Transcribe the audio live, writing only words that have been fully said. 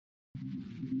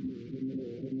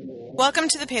Welcome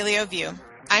to the Paleo View.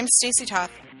 I'm Stacey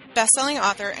Toth, best-selling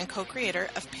author and co-creator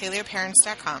of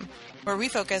PaleoParents.com, where we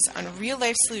focus on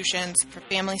real-life solutions for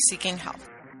families seeking health.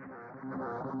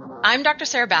 I'm Dr.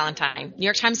 Sarah Ballantyne, New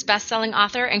York Times best-selling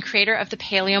author and creator of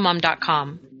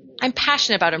thepaleomom.com. I'm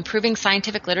passionate about improving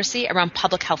scientific literacy around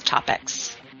public health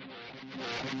topics.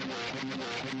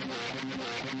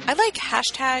 I like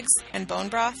hashtags and bone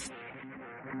broth.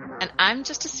 And I'm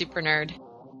just a super nerd.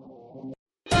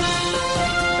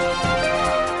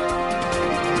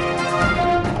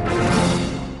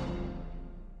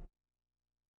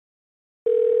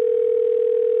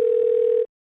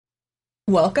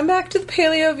 Welcome back to the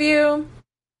Paleo View,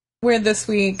 where this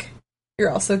week you're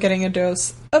also getting a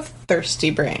dose of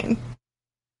Thirsty Brain.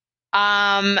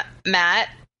 Matt,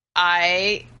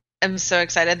 I am so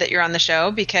excited that you're on the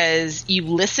show because you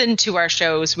listen to our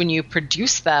shows when you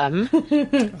produce them. I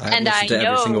listen to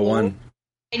every single one.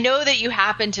 I know that you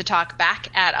happen to talk back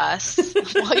at us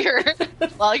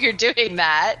while you're doing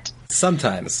that.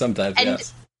 Sometimes,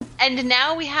 yes. And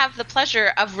now we have the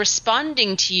pleasure of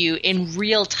responding to you in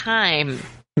real time.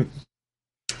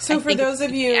 So for those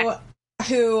of you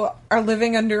who are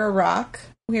living under a rock,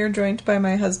 we are joined by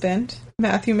my husband,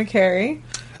 Matthew McCary.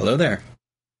 Hello there.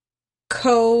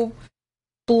 Co-blogger,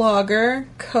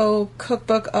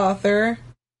 co-cookbook author,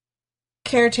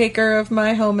 caretaker of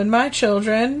my home and my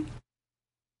children,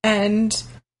 and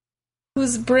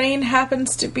whose brain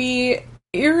happens to be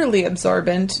eerily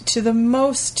absorbent to the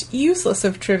most useless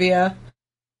of trivia,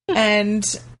 and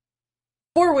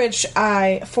for which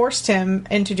I forced him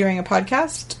into doing a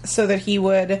podcast so that he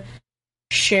would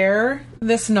share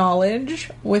this knowledge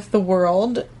with the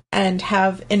world and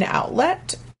have an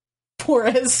outlet for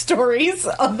his stories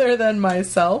other than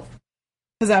myself.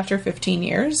 Because after 15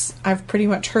 years, I've pretty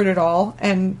much heard it all,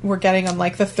 and we're getting on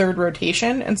like the third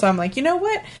rotation, and so I'm like, you know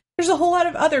what? There's a whole lot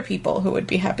of other people who would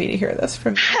be happy to hear this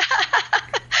from me.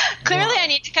 Clearly, I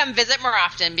need to come visit more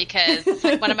often because it's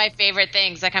like one of my favorite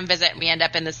things. I come visit and we end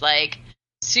up in this like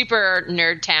super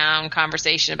nerd town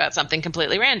conversation about something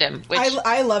completely random. Which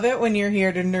I love it when you're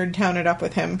here to nerd town it up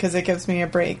with him because it gives me a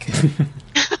break.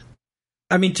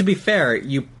 I mean, to be fair,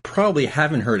 you probably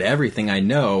haven't heard everything I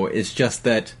know. It's just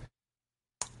that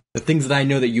the things that I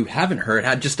know that you haven't heard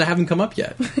haven't come up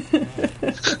yet.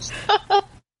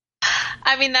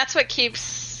 I mean, that's what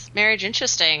keeps marriage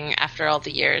interesting after all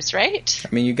the years, right?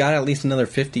 I mean, you got at least another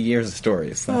 50 years of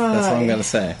stories. That's what I'm going to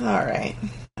say. All right.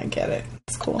 I get it.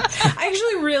 It's cool. I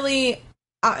actually really,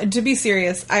 to be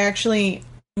serious, I actually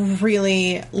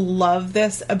really love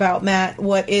this about Matt.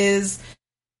 What is,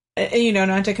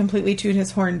 not to completely toot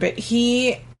his horn, but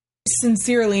he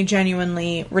sincerely,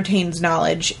 genuinely retains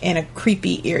knowledge in a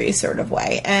creepy, eerie sort of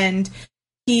way. And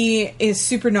he is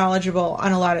super knowledgeable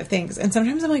on a lot of things. And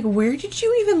sometimes I'm like, where did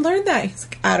you even learn that? He's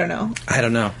like, I don't know.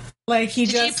 Like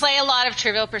Did you play a lot of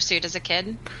Trivial Pursuit as a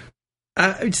kid?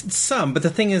 Some, but the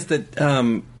thing is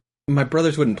that my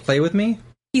brothers wouldn't play with me.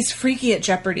 He's freaky at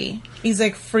Jeopardy. He's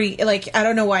like I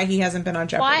don't know why he hasn't been on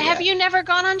Jeopardy. Why have you never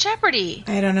gone on Jeopardy?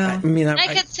 I don't know. I mean, I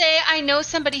could say I know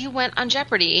somebody who went on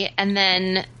Jeopardy, and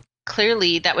then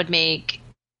clearly that would make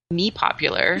me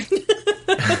popular.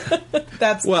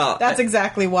 That's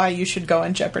exactly why you should go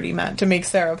on Jeopardy, Matt, to make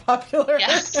Sarah popular.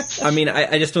 Yes. I mean,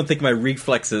 I just don't think my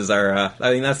reflexes are. I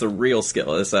think that's the real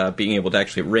skill is being able to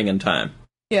actually ring in time.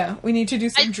 Yeah, we need to do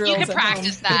some drills. You could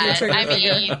practice that. I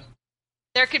mean,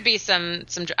 there could be some.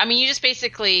 I mean, you just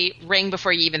basically ring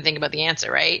before you even think about the answer,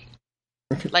 right?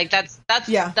 Like that's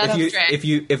if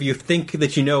you think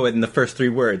that you know it in the first 3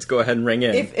 words, go ahead and ring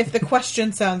in. If the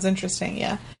question sounds interesting,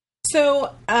 yeah.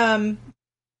 So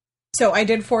I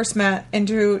did force Matt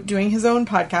into doing his own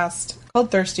podcast called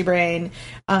Thirsty Brain.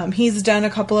 He's done a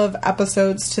couple of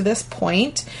episodes to this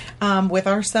point with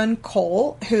our son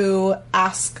Cole, who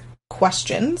asks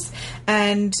questions,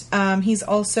 and he's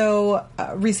also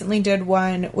recently did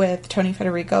one with Tony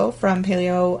Federico from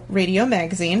Paleo Radio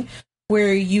Magazine,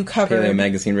 where you covered Paleo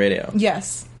Magazine Radio.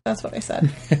 Yes, that's what I said.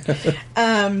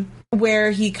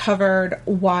 Where he covered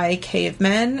why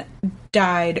cavemen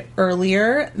died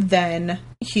earlier than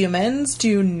humans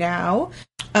do now.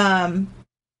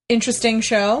 Interesting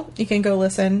show. You can go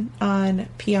listen on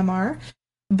PMR.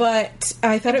 But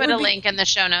I thought put a link in the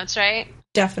show notes, right?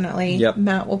 Definitely. Yep.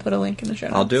 Matt will put a link in the show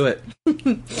notes. I'll do it.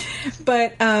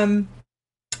 But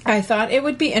I thought it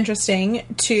would be interesting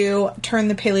to turn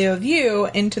the Paleo View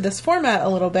into this format a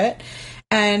little bit.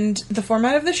 And the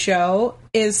format of the show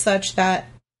is such that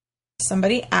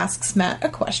somebody asks Matt a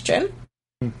question,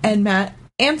 and Matt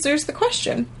answers the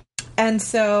question. And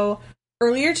so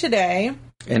earlier today...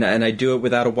 And I do it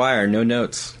without a wire, no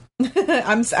notes.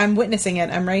 I'm witnessing it.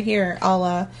 I'm right here.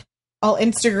 I'll I'll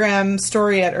Instagram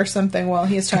story it or something while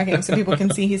he's talking so people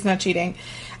can see he's not cheating.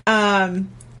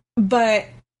 But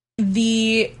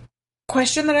the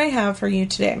question that I have for you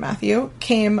today, Matthew,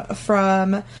 came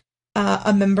from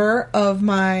a member of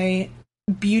my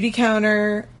Beauty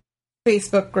Counter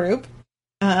Facebook group.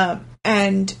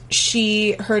 And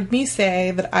she heard me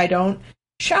say that I don't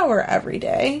shower every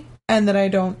day and that I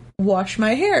don't wash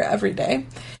my hair every day.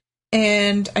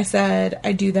 And I said,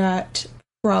 I do that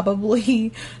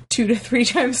probably 2 to 3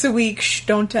 times a week. Shh,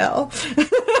 don't tell.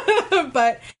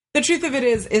 But the truth of it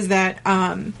is that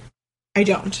I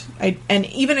don't. And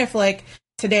even if, like,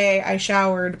 today I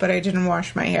showered, but I didn't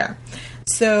wash my hair.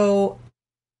 So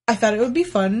I thought it would be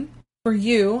fun for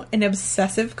you, an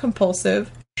obsessive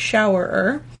compulsive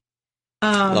showerer.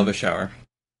 Love a shower.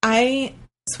 I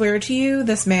swear to you,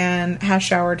 this man has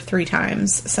showered 3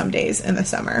 times some days in the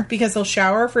summer, because he'll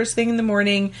shower first thing in the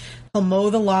morning, he'll mow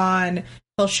the lawn,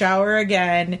 he'll shower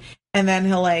again, and then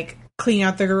he'll, like, clean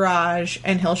out the garage,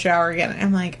 and he'll shower again.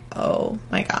 I'm like, oh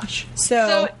my gosh.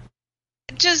 So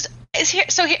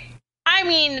I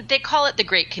mean, they call it the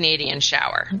Great Canadian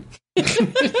Shower.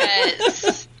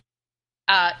 Because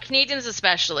Canadians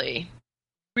especially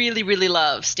really, really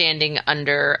love standing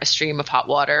under a stream of hot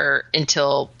water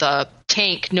until the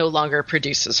tank no longer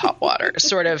produces hot water.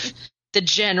 Sort of the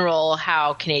general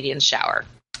how Canadians shower.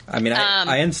 I mean,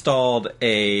 I installed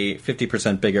a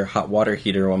 50% bigger hot water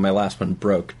heater when my last one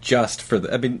broke, just for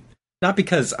I mean, not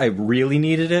because I really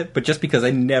needed it, but just because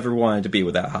I never wanted to be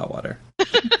without hot water.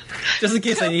 Just in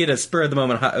case I need a spur of the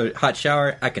moment hot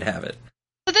shower, I could have it.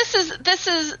 So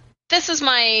this is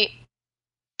my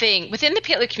thing within the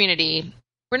paleo community.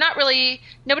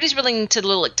 Nobody's willing to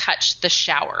like touch the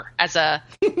shower as a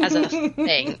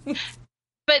thing.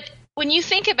 But when you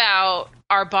think about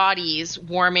our bodies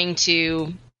warming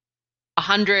to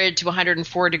 100 to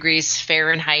 104 degrees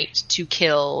Fahrenheit to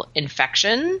kill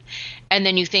infection, and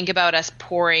then you think about us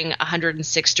pouring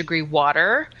 106 degree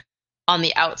water on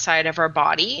the outside of our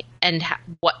body and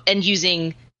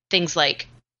using things like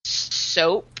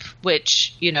soap,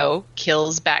 which, you know,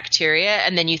 kills bacteria,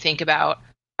 and then you think about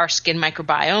our skin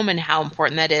microbiome and how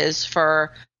important that is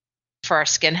for our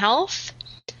skin health.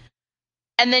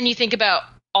 And then you think about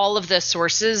all of the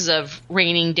sources of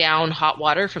raining down hot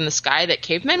water from the sky that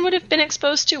cavemen would have been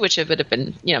exposed to, which would have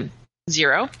been, you know,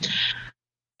 zero.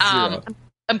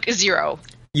 Zero.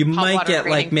 You might get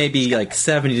like maybe like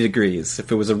 70 degrees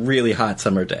if it was a really hot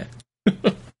summer day.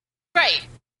 Right.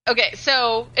 Okay,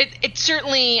 so it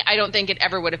certainly, I don't think it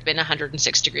ever would have been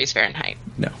 106 degrees Fahrenheit.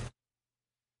 No.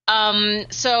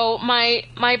 So my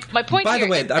point. By the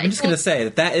way, I'm just going to say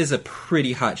that is a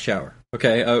pretty hot shower.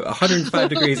 Okay, 105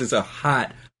 degrees is a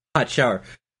hot shower.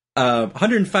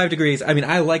 105 degrees. I mean,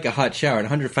 I like a hot shower, and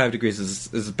 105 degrees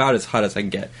is about as hot as I can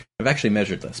get. I've actually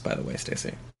measured this, by the way,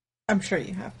 Stacey. I'm sure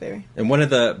you have, baby. And one of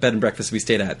the bed and breakfasts we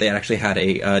stayed at, they actually had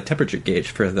a temperature gauge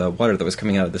for the water that was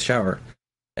coming out of the shower,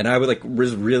 and I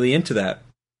was really into that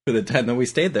for the time that we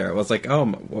stayed there. I was like, oh,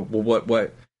 what?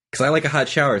 Because I like a hot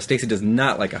shower. Stacey does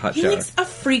not like a hot shower. He likes a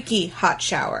freaky hot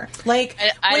shower. Like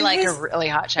I like a really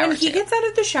hot shower. When he gets out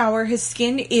of the shower, his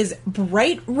skin is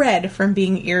bright red from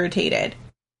being irritated.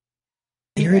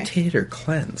 Irritated or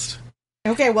cleansed?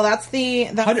 Okay, well that's the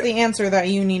answer that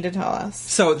you need to tell us.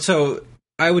 So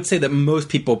I would say that most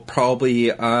people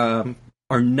probably are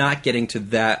not getting to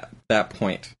that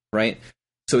point, right?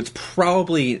 So it's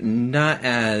probably not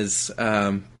as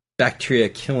bacteria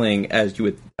killing as you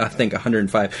would think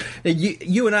 105.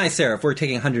 You and I, Sarah, if we're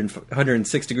taking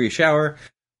 106 degree shower,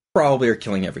 probably are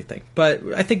killing everything. But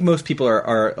I think most people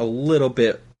are a little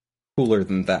bit cooler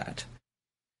than that.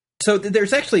 So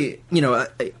there's actually, you know,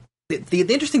 the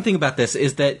interesting thing about this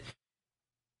is that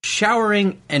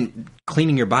showering and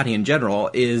cleaning your body in general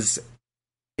is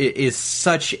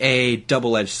such a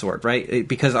double-edged sword, right?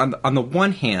 Because on the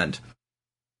one hand,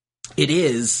 it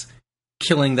is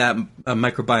killing that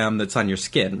microbiome that's on your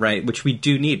skin, right? Which we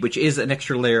do need, which is an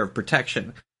extra layer of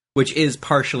protection, which is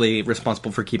partially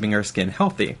responsible for keeping our skin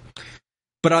healthy.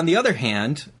 But on the other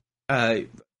hand,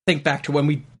 think back to when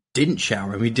we didn't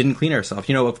shower and we didn't clean ourselves.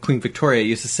 You know, Queen Victoria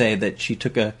used to say that she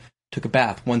took a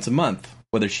bath once a month,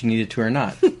 whether she needed to or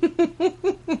not.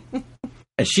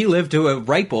 And she lived to a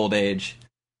ripe old age,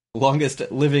 longest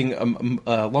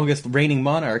reigning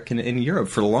monarch in Europe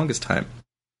for the longest time.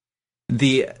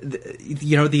 The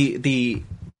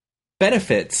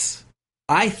benefits,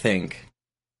 I think,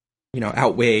 you know,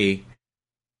 outweigh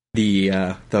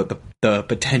the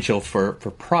potential for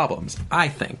problems, I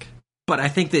think. But I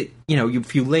think that, you know,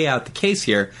 if you lay out the case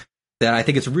here, that I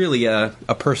think it's really a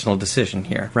personal decision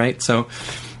here, right? So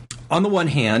on the one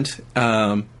hand,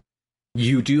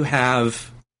 you do have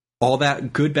all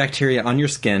that good bacteria on your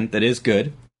skin that is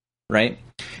good, right?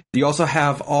 You also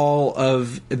have all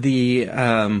of the,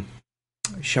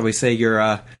 shall we say,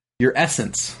 your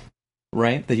essence,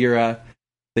 right? That you're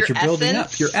building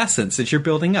up. Your essence that you're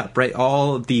building up, right?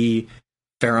 All of the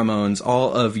pheromones,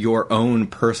 all of your own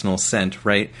personal scent,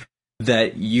 right?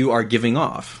 That you are giving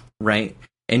off, right?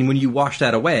 And when you wash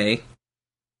that away,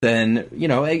 then, you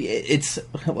know, it's,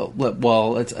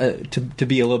 well, it's to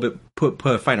be a little bit, put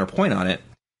a finer point on it.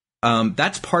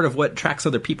 That's part of what attracts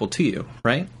other people to you,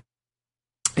 right?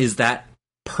 Is that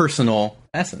personal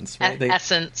essence, right?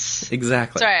 Essence.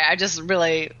 Exactly. Sorry, I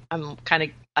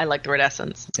like the word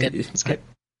essence. It's good. It's good.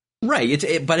 Right.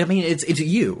 But I mean, it's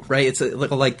you, right? It's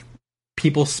like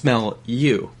people smell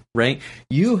you, right?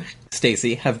 You,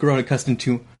 Stacey, have grown accustomed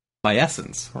to my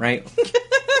essence, right?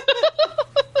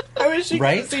 I wish you could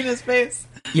have seen his face.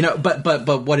 You know, but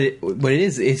what it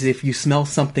is if you smell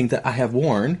something that I have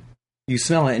worn, you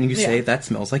smell it and you say that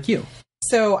smells like you.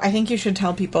 So I think you should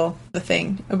tell people the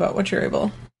thing about what you're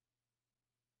able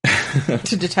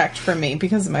to detect from me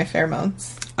because of my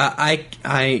pheromones.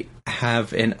 I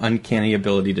have an uncanny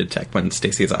ability to detect when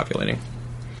Stacey is ovulating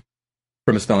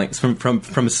from a smelling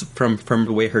from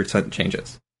the way her scent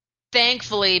changes.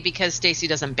 Thankfully, because Stacey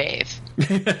doesn't bathe.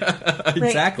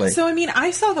 Exactly. Right. So I mean,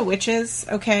 I saw The Witches,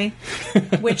 okay,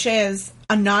 which is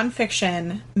a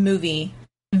nonfiction movie,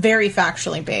 very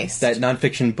factually based. That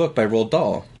nonfiction book by Roald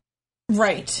Dahl.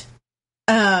 Right.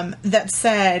 That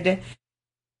said,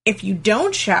 if you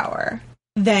don't shower,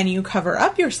 then you cover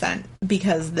up your scent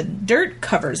because the dirt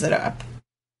covers it up.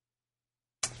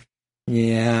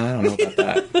 Yeah, I don't know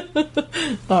about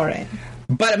that. All right.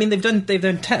 But I mean, they've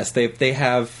done tests. They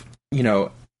have, you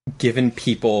know, given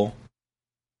people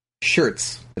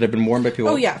shirts that have been worn by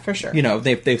people. Oh yeah, for sure. You know,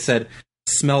 they've said,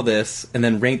 smell this, and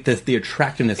then rate the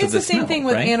attractiveness of the smell. It's the same thing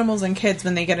with animals and kids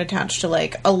when they get attached to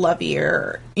like a lovey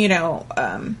or, you know,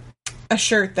 a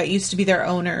shirt that used to be their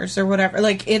owner's or whatever.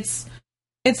 Like it's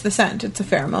the scent, it's a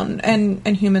pheromone,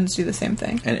 and humans do the same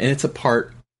thing. And it's a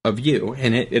part of you,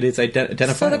 and it is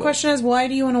identifiable. So the question is, why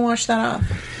do you want to wash that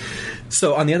off?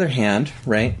 So on the other hand,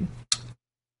 right,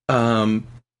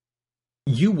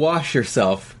 you wash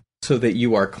yourself so that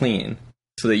you are clean,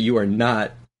 so that you are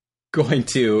not going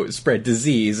to spread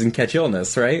disease and catch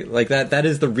illness, right? Like that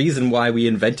is the reason why we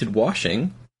invented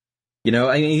washing. You know,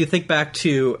 I mean, you think back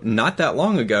to not that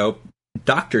long ago,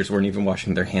 doctors weren't even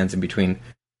washing their hands in between,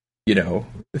 you know,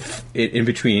 in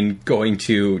between going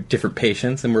to different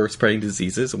patients, and we're spreading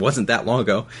diseases. It wasn't that long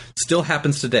ago. Still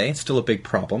happens today. It's still a big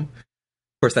problem.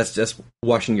 Of course, that's just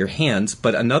washing your hands.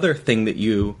 But another thing that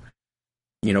you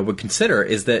know, would consider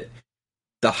is that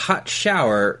the hot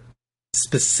shower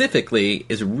specifically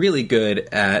is really good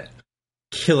at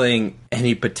killing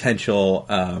any potential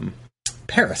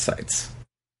parasites.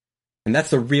 And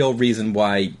that's the real reason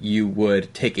why you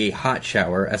would take a hot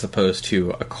shower as opposed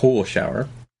to a cool shower.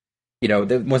 You know,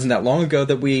 it wasn't that long ago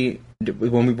that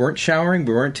when we weren't showering,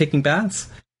 we weren't taking baths,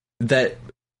 that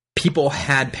people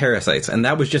had parasites, and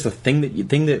that was just a thing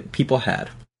that people had,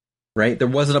 right? There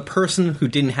wasn't a person who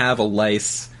didn't have a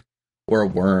lice or a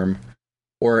worm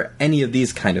or any of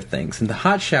these kind of things. And the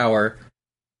hot shower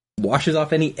washes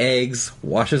off any eggs,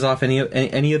 washes off any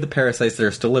of the parasites that are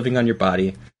still living on your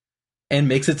body, and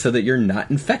makes it so that you're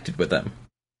not infected with them.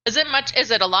 Is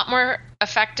it a lot more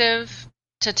effective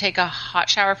to take a hot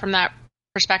shower from that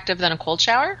perspective than a cold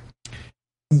shower?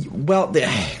 Well,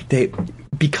 they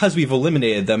because we've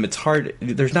eliminated them, it's hard.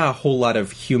 There's not a whole lot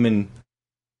of human.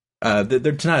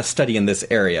 There's not a study in this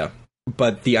area,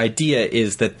 but the idea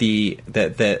is that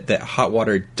that hot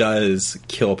water does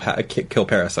kill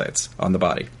parasites on the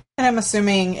body. And I'm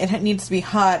assuming it needs to be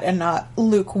hot and not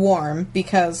lukewarm,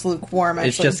 because lukewarm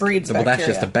actually breeds bacteria. Well, that's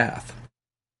just a bath.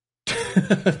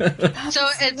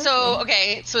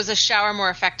 So is a shower more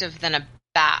effective than a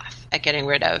bath at getting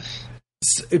rid of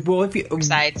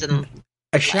parasites? And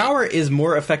a shower is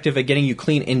more effective at getting you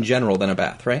clean in general than a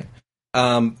bath, right?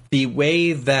 The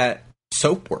way that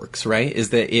soap works, right, is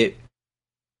that it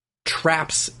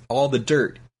traps all the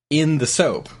dirt in the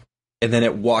soap, and then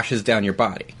it washes down your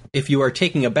body. If you are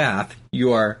taking a bath,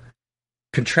 you are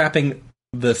trapping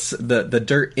the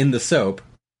dirt in the soap,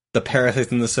 the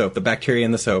parasites in the soap, the bacteria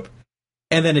in the soap,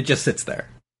 and then it just sits there,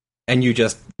 and you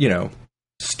just, you know,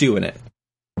 stew in it.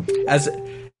 As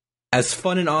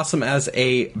fun and awesome as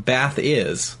a bath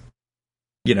is,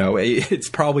 you know, it's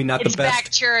probably not the best. It's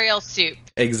bacterial soup.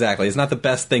 Exactly. It's not the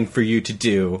best thing for you to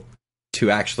do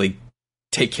to actually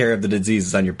take care of the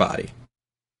diseases on your body.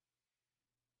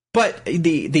 But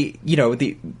we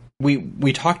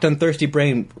talked on Thirsty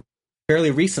Brain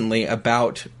fairly recently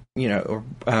about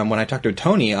when I talked to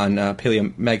Tony on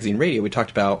Paleo Magazine Radio, we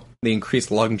talked about the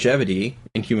increased longevity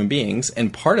in human beings,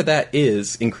 and part of that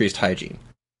is increased hygiene.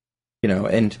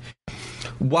 And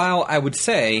while I would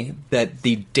say that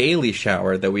the daily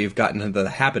shower that we've gotten into the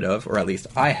habit of, or at least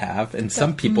I have, and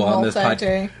some people on this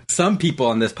podcast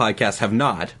have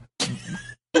not.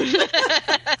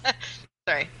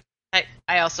 Sorry,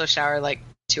 I also shower like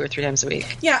 2 or 3 times a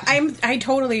week. Yeah, I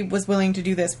totally was willing to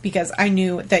do this because I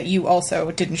knew that you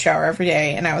also didn't shower every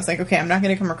day, and I was like, okay, I'm not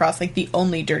going to come across like the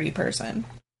only dirty person.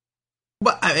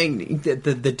 Well, I mean,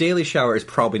 the daily shower is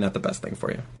probably not the best thing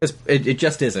for you. It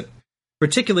just isn't.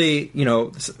 Particularly,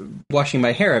 washing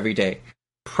my hair every day,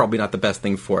 probably not the best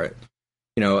thing for it.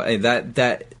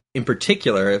 That in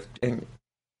particular,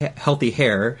 healthy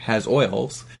hair has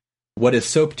oils. What does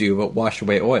soap do but wash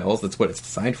away oils? That's what it's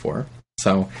designed for.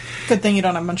 So, good thing you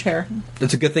don't have much hair.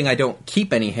 It's a good thing I don't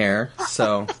keep any hair.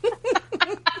 So,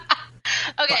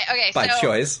 okay. By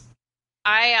choice.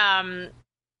 I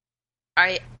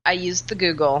used the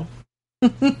Google.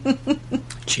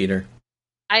 Cheater.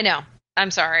 I know.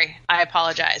 I'm sorry. I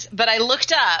apologize. But I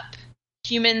looked up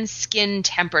human skin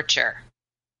temperature.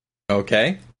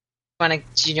 Okay. Do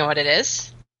you know what it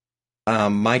is?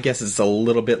 My guess is a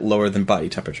little bit lower than body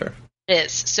temperature. It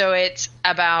is. So it's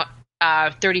about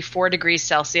 34 degrees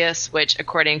Celsius, which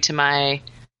according to my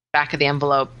back of the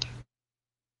envelope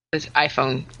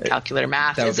iPhone calculator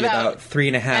math that would is be about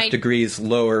 3.5 degrees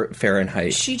lower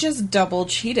Fahrenheit. She just double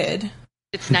cheated.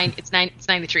 It's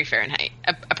 93 Fahrenheit,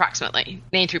 approximately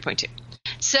 93.2.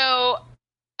 So,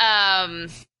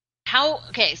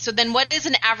 so then what is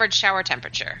an average shower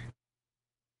temperature?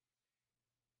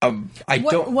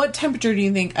 What temperature do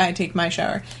you think I take my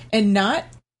shower? And not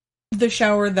the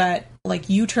shower that like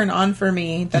you turn on for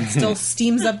me that still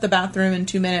steams up the bathroom in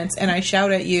 2 minutes and I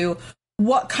shout at you,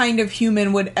 what kind of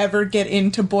human would ever get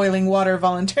into boiling water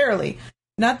voluntarily?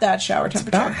 Not that shower temperature. It's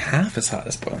about half as hot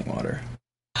as boiling water.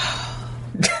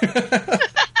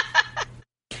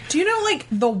 Do you know, like,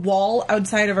 the wall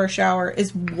outside of our shower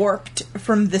is warped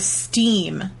from the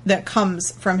steam that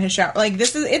comes from his shower? Like,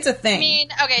 it's a thing. I mean,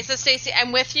 okay, so Stacey,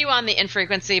 I'm with you on the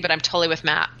infrequency, but I'm totally with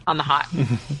Matt on the hot.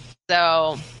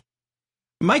 So,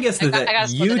 my guess is that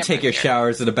you take your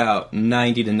showers at about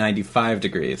 90 to 95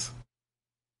 degrees.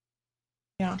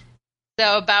 Yeah.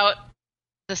 So about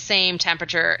the same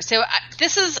temperature. So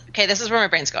this is where my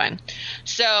brain's going.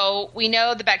 So we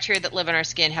know the bacteria that live in our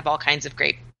skin have all kinds of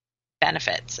great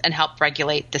benefits and help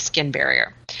regulate the skin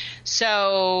barrier.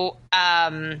 So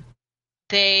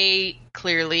they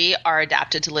clearly are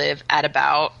adapted to live at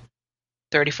about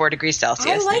 34 degrees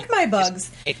Celsius. I like my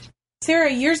bugs.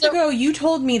 Sarah, years ago, you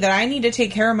told me that I need to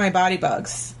take care of my body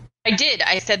bugs. I did.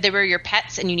 I said they were your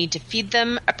pets and you need to feed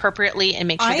them appropriately and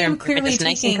make sure their environment is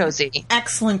nice and cozy.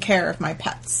 Excellent care of my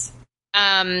pets.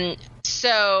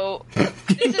 So this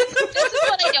is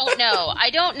what I don't know.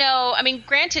 I don't know. I mean,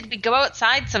 granted, we go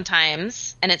outside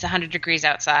sometimes and it's 100 degrees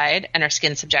outside and our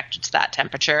skin's subjected to that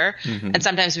temperature. Mm-hmm. And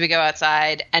sometimes we go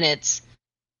outside and it's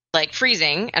like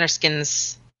freezing and our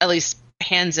skin's, at least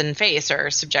hands and face, are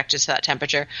subjected to that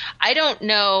temperature. I don't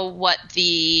know what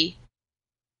the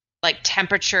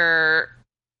temperature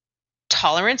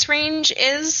tolerance range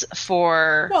is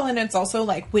for... Well, and it's also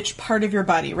like which part of your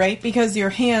body, right? Because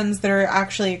your hands that are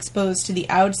actually exposed to the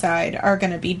outside are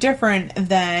going to be different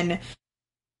than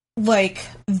like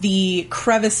the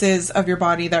crevices of your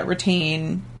body that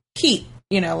retain heat,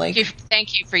 like...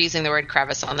 Thank you for using the word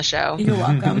crevice on the show. You're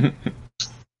welcome.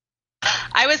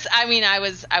 I was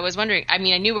wondering, I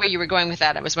knew where you were going with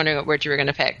that. I was wondering what word you were going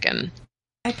to pick, and...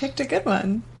 I picked a good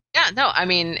one. Yeah, no,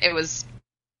 it was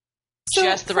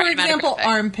just the right amount. For example,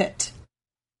 armpit.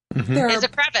 Mm-hmm. A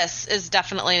crevice is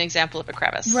definitely an example of a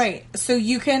crevice. Right. So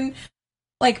you can,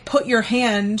 put your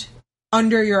hand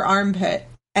under your armpit,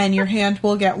 and your hand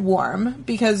will get warm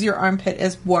because your armpit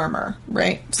is warmer,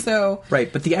 right? So...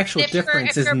 Right, but the actual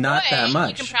difference is not that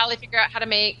much. You can probably figure out how to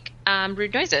make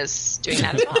rude noises doing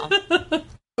that as well.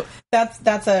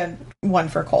 That's a one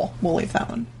for Cole. We'll leave that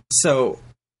one. So...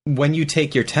 when you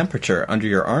take your temperature under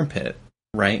your armpit,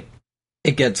 right,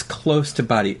 it gets close to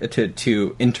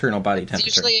to internal body temperature.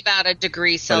 It's usually about a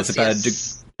degree Celsius. But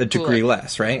it's about a degree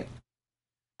less, right?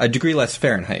 A degree less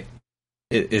Fahrenheit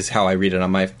is how I read it on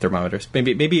my thermometers.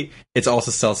 Maybe it's also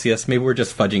Celsius. Maybe we're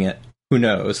just fudging it. Who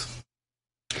knows?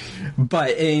 But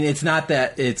it's not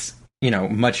that it's,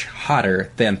 much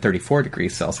hotter than 34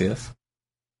 degrees Celsius.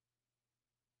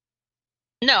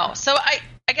 No. So I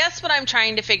guess what I'm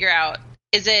trying to figure out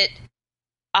is that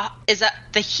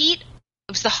the heat,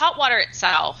 is the hot water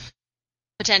itself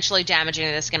potentially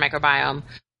damaging the skin microbiome,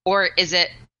 or is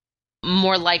it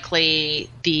more likely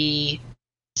the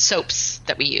soaps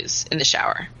that we use in the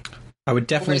shower. I would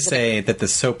definitely say that the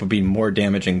soap would be more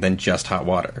damaging than just hot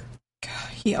water.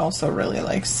 He also really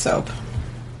likes soap.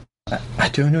 I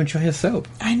don't enjoy a soap.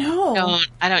 I know.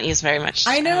 I don't use very much.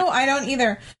 I know. I don't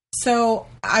either. So,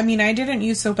 I mean, I didn't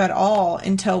use soap at all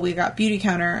until we got Beauty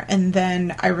Counter, and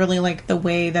then I really like the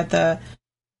way that the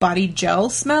body gel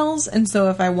smells, and so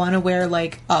if I want to wear,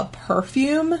 like, a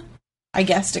perfume, I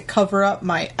guess to cover up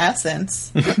my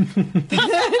essence, then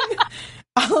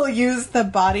I'll use the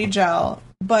body gel.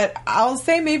 But I'll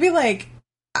say maybe, like,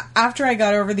 after I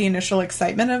got over the initial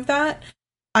excitement of that,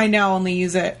 I now only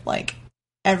use it, like,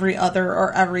 every other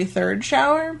or every third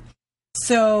shower.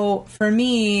 So for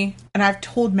me, and I've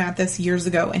told Matt this years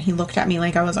ago, and he looked at me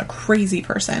like I was a crazy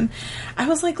person. I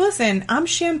was like, listen, I'm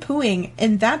shampooing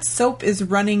and that soap is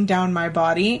running down my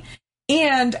body,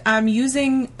 and I'm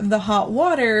using the hot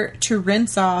water to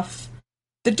rinse off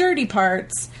the dirty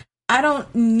parts. I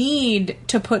don't need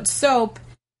to put soap,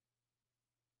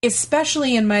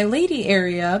 especially in my lady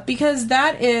area, because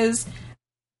that is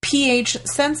pH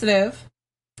sensitive,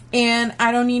 and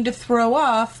I don't need to throw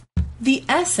off the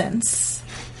essence.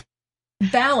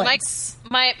 Balance.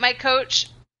 My coach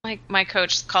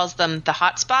calls them the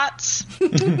hot spots.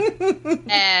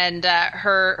 And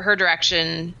her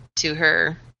direction to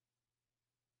her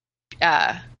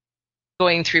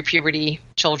going through puberty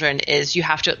children is you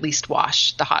have to at least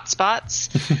wash the hot spots.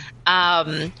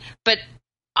 But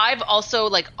I've also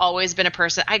always been a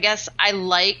person, I guess I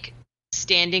like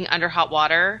standing under hot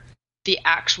water. The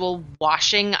actual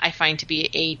washing I find to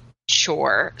be a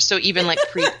chore. So even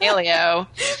pre-paleo.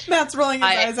 Matt's rolling his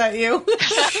eyes at you.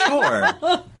 Sure.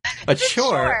 A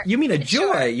chore? You mean a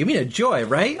joy. Sure. You mean a joy,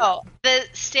 right? Oh, the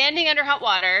standing under hot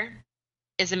water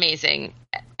is amazing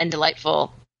and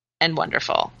delightful and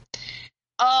wonderful.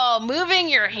 Oh, moving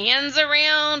your hands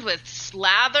around with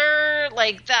slather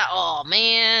like that. Oh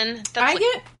man.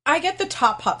 I get the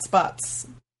top hot spots.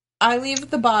 I leave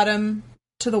the bottom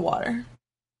to the water.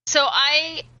 So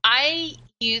I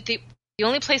use the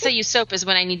only place I use soap is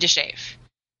when I need to shave.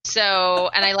 So,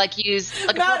 and I use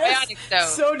a probiotic soap.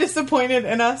 So disappointed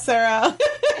in us, Sarah.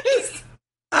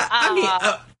 But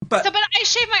I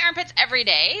shave my armpits every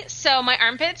day, so my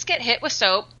armpits get hit with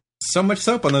soap. So much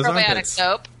soap on those probiotic armpits.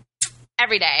 Soap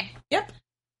every day. Yep.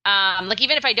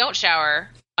 Even if I don't shower,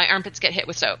 my armpits get hit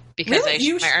with soap because really? I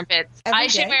shave my armpits. I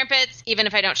shave my armpits even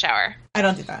if I don't shower. I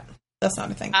don't do that. That's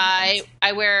not a thing. I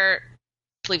wear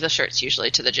sleeveless shirts usually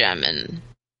to the gym, and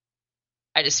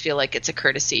I just feel like it's a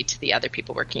courtesy to the other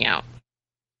people working out.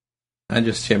 I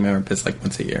just shave my armpits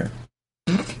once a year.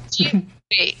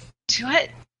 Wait,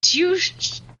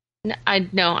 No,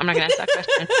 I'm not going to ask that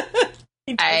question.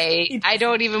 I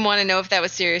don't even want to know if that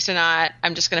was serious or not.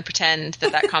 I'm just going to pretend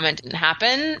that comment didn't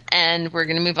happen, and we're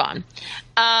going to move on.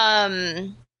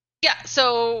 Yeah,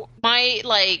 so my,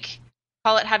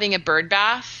 call it having a bird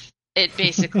bath. It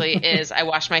basically is I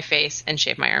wash my face and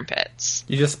shave my armpits.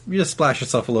 You just splash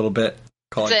yourself a little bit.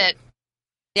 That's it.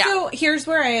 Yeah. So here's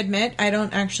where I admit I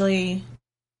don't actually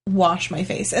wash my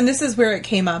face. And this is where it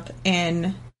came up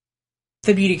in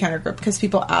the Beauty Counter group, because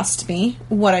people asked me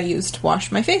what I use to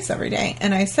wash my face every day.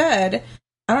 And I said,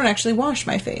 I don't actually wash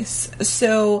my face.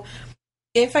 So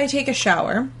if I take a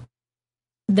shower,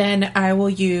 then I will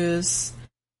use,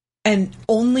 and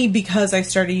only because I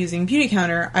started using Beauty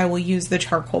Counter, I will use the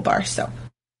charcoal bar soap.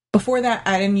 Before that,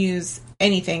 I didn't use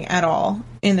anything at all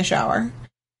in the shower.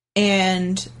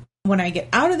 And when I get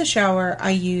out of the shower,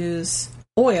 I use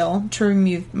oil to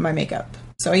remove my makeup.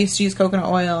 So I used to use coconut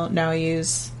oil. Now I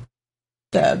use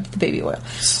the baby oil.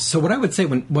 So what I would say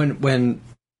when women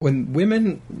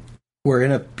who are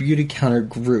in a Beauty Counter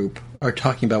group are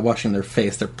talking about washing their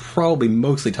face, they're probably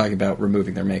mostly talking about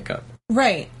removing their makeup.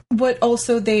 Right. But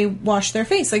also they wash their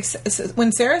face.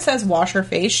 When Sarah says wash her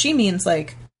face, she means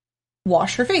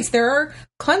wash her face. There are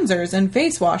cleansers and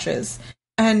face washes.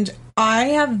 And I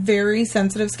have very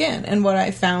sensitive skin. And what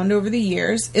I found over the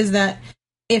years is that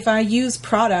if I use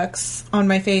products on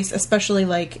my face, especially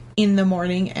in the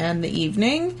morning and the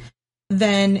evening,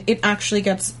 then it actually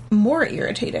gets more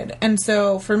irritated. And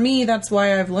so for me, that's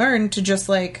why I've learned to just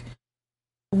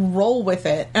roll with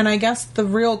it. And I guess the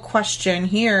real question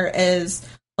here is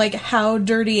how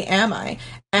dirty am I?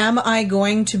 Am I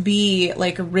going to be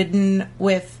ridden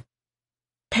with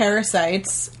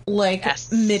parasites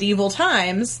yes. medieval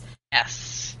times?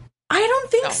 Yes. I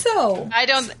don't think so. I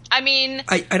don't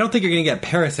think you're going to get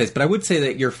parasites, but I would say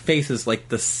that your face is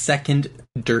the second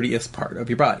dirtiest part of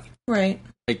your body. Right.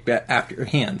 After your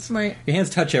hands. Right. Your hands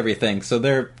touch everything, so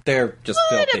they're just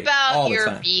what filthy about all the your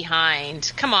time.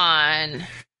 behind? Come on.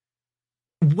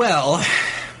 Well,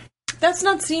 that's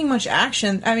not seeing much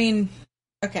action. I mean,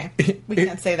 Okay, we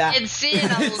can't say that. It's seeing a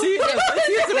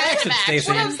it's an action,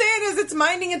 Stacey. What I'm saying is it's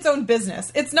minding its own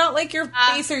business. It's not like your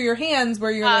face or your hands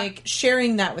where you're like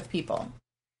sharing that with people.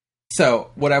 So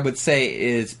what I would say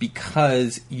is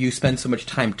because you spend so much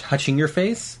time touching your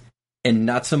face and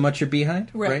not so much your behind,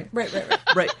 right? Right.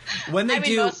 Right. When they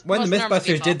most the normal Mythbusters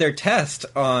people. did their test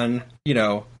on,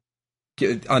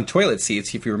 on toilet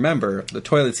seats, if you remember, the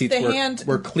toilet seats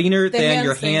were cleaner than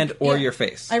your hand or your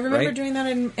face. I remember right? doing that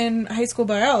in high school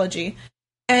biology.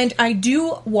 And I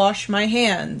do wash my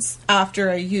hands after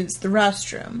I use the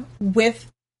restroom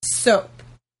with soap.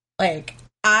 Like,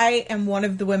 I am one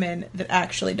of the women that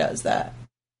actually does that.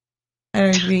 I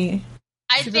would be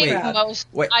I super think proud. most.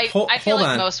 Wait, I feel hold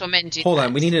like on. most women do. Hold that.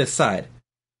 on, we need to decide.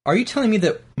 Are you telling me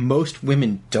that most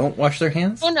women don't wash their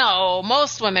hands? Oh no,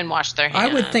 most women wash their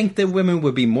hands. I would think that women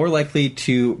would be more likely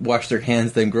to wash their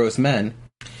hands than gross men.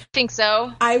 Think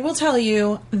so. I will tell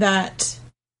you that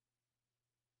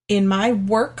in my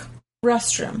work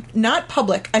restroom, not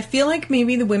public, I feel like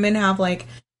maybe the women have like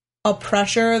a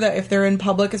pressure that if they're in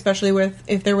public, especially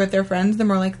if they're with their friends, they're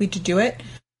more likely to do it.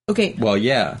 Okay. Well,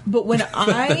 yeah. But when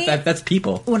that's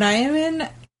people. When I am in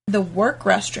the work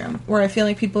restroom, where I feel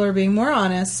like people are being more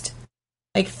honest,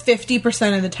 like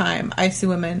 50% of the time, I see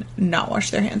women not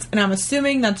wash their hands. And I'm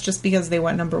assuming that's just because they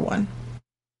went number one.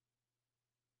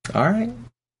 All right.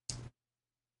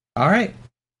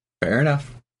 Fair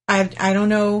enough. I don't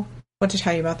know what to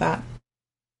tell you about that.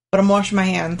 But I'm washing my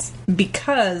hands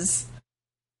because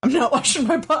I'm not washing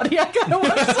my body. I gotta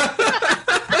wash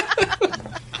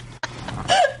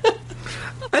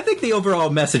I think the overall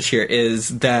message here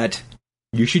is that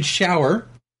you should shower,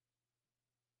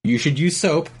 you should use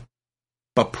soap,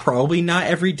 but probably not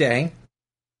every day.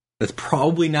 That's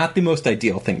probably not the most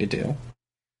ideal thing to do.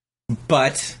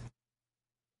 But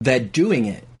that doing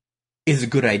it is a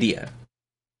good idea.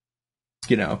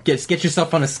 Get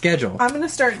yourself on a schedule. I'm going to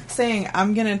start saying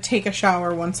I'm going to take a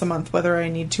shower once a month, whether I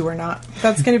need to or not.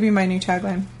 That's going to be my new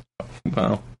tagline.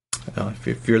 Well,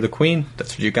 if you're the queen,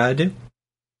 that's what you gotta do.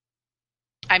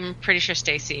 I'm pretty sure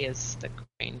Stacy is the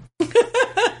queen.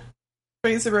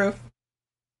 Raise the roof.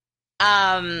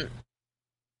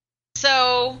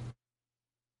 So,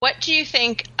 what do you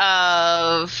think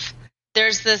of?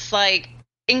 There's this like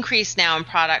increase now in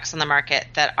products on the market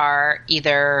that are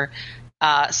either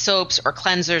soaps or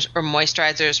cleansers or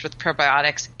moisturizers with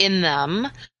probiotics in them,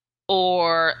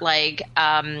 or like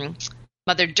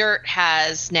Mother Dirt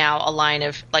has now a line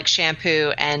of like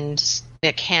shampoo and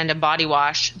like hand and body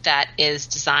wash that is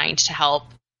designed to help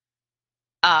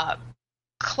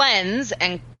cleanse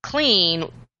and clean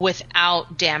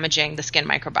without damaging the skin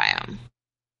microbiome.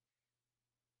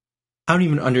 I don't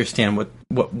even understand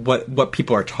what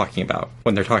people are talking about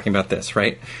when they're talking about this,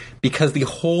 right? Because the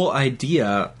whole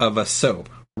idea of a soap,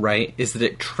 right, is that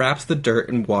it traps the dirt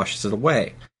and washes it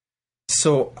away.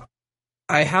 So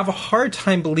I have a hard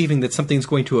time believing that something's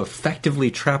going to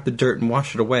effectively trap the dirt and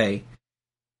wash it away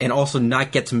and also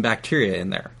not get some bacteria in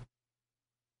there.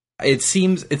 It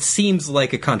seems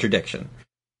like a contradiction.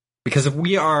 Because if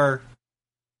we are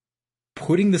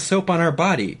putting the soap on our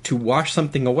body to wash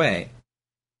something away,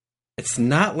 it's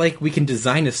not like we can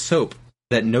design a soap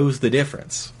that knows the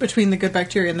difference. Between the good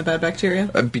bacteria and the bad bacteria?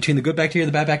 Between the good bacteria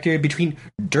and the bad bacteria, between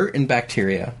dirt and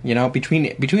bacteria,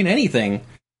 between anything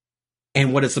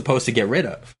and what it's supposed to get rid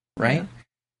of, right? Yeah.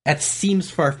 That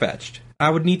seems far-fetched. I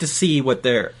would need to see what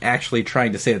they're actually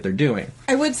trying to say that they're doing.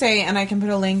 I would say, and I can put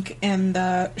a link in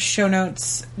the show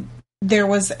notes, there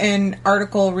was an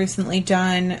article recently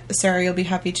done, Sarah, you'll be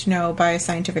happy to know, by a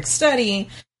scientific study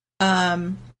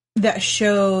that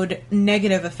showed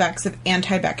negative effects of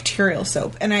antibacterial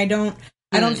soap. And I don't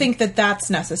think that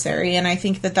that's necessary. And I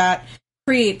think that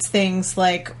creates things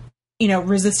like,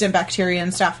 resistant bacteria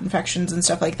and staph infections and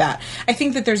stuff like that. I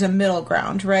think that there's a middle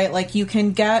ground, right? Like you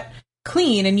can get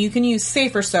clean and you can use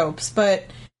safer soaps, but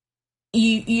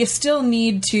you still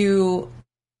need to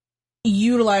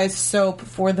utilize soap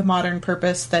for the modern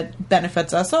purpose that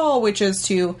benefits us all, which is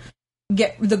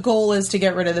the goal is to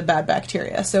get rid of the bad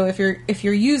bacteria. So if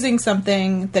you're using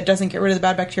something that doesn't get rid of the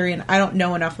bad bacteria, and I don't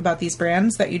know enough about these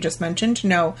brands that you just mentioned to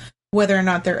know whether or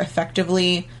not they're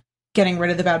effectively getting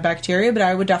rid of the bad bacteria, but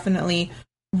I would definitely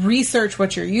research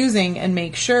what you're using and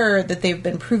make sure that they've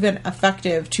been proven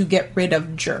effective to get rid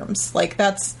of germs. Like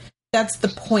that's the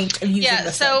point of using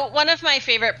the soap. So one of my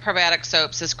favorite probiotic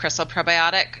soaps is Crystal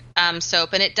Probiotic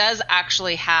soap, and it does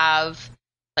actually have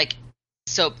like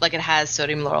soap, like it has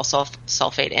sodium lauryl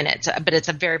sulfate in it, but it's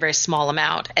a very, very small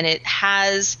amount, and it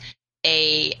has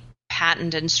a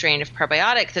patented strain of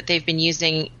probiotic that they've been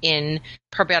using in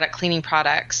probiotic cleaning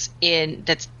products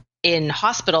that's in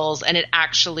hospitals, and it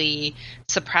actually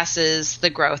suppresses the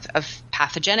growth of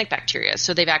pathogenic bacteria.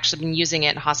 So they've actually been using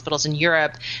it in hospitals in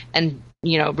Europe and,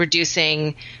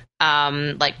 reducing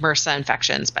like MRSA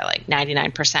infections by like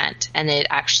 99%. And it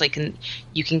actually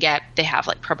they have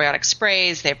like probiotic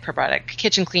sprays, they have probiotic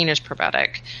kitchen cleaners,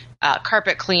 probiotic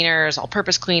carpet cleaners,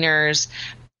 all-purpose cleaners.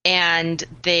 And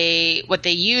what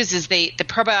they use is the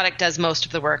probiotic does most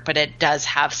of the work, but it does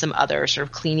have some other sort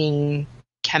of cleaning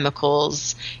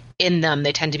chemicals in them.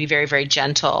 They tend to be very, very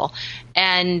gentle.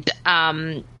 And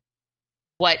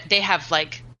what they have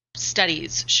like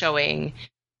studies showing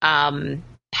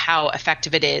how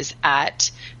effective it is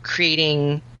at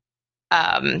creating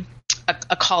a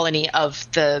colony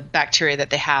of the bacteria that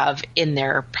they have in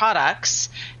their products,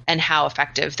 and how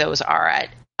effective those are at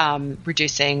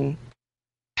reducing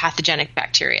pathogenic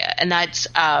bacteria. And that's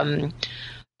a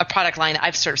product line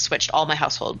I've sort of switched all my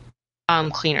household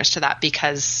cleaners to that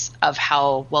because of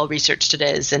how well researched it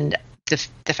is, and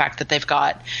the fact that they've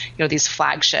got these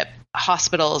flagship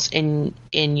hospitals in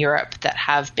Europe that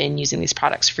have been using these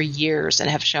products for years and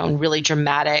have shown really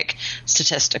dramatic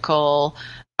statistical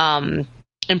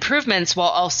improvements, while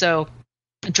also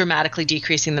dramatically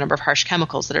decreasing the number of harsh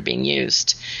chemicals that are being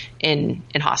used in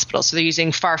hospitals. So they're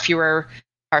using far fewer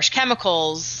harsh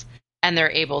chemicals, and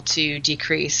they're able to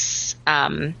decrease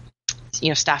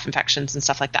staph infections and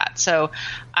stuff like that. So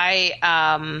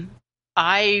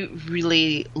I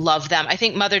really love them. I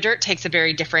think Mother Dirt takes a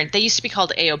very different. They used to be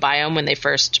called AeoBiome when they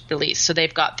first released. So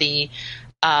they've got the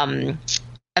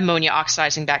ammonia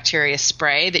oxidizing bacteria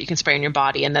spray that you can spray on your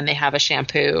body, and then they have a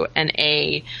shampoo and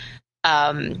a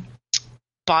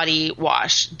body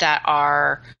wash that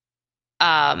are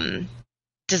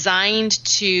designed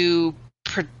to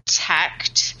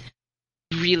protect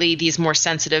really these more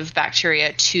sensitive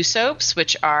bacteria to soaps,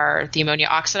 which are the ammonia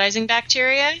oxidizing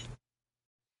bacteria.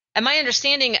 And my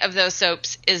understanding of those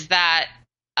soaps is that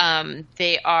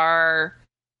they are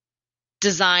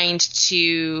designed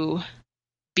to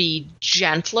be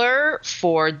gentler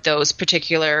for those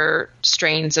particular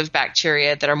strains of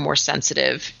bacteria that are more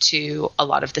sensitive to a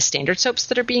lot of the standard soaps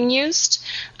that are being used.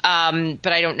 But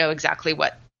I don't know exactly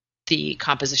what the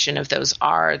composition of those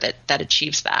are that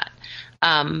achieves that.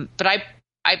 But I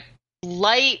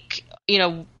like,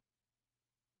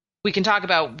 we can talk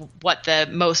about what the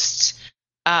most,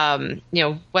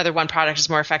 whether one product is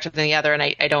more effective than the other. And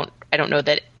I don't know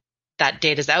that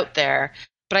data is out there,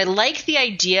 but I like the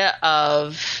idea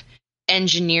of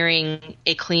engineering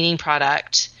a cleaning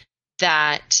product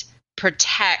that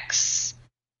protects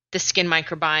the skin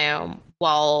microbiome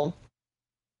while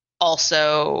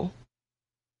also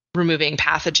removing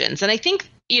pathogens. And I think,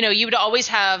 you would always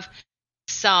have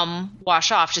some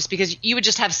wash off, just because you would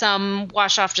just have some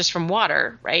wash off just from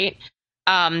water, right?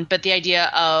 But the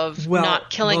idea of not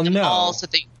killing them all, so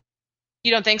that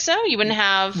you don't think so? You wouldn't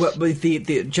have. Well, but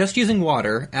the just using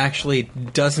water actually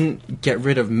doesn't get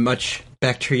rid of much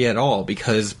bacteria at all,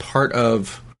 because part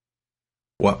of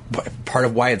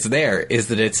why it's there is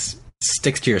that it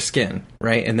sticks to your skin,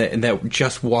 right? And that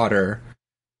just water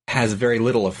has very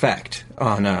little effect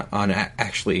on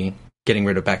actually getting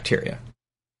rid of bacteria.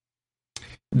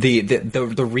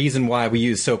 The reason why we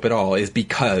use soap at all is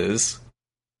because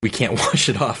we can't wash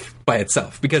it off by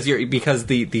itself, because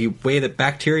the way that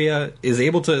bacteria is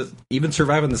able to even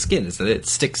survive on the skin is that it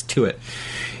sticks to it.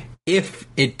 If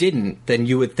it didn't, then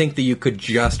you would think that you could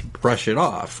just brush it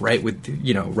off, right? With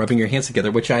rubbing your hands together,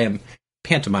 which I am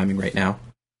pantomiming right now.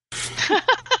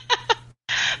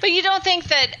 But you don't think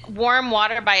that warm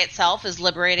water by itself is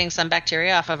liberating some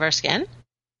bacteria off of our skin?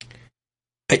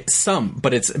 Some,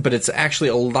 but it's actually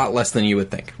a lot less than you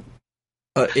would think.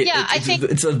 I think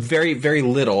it's a very, very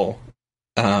little.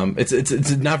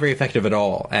 It's not very effective at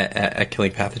all at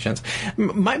killing pathogens.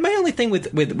 My only thing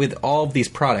with all of these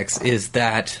products is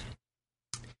that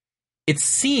it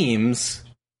seems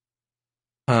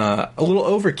a little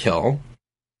overkill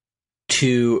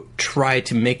to try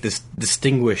to make this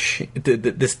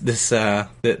this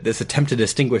attempt to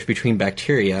distinguish between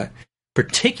bacteria,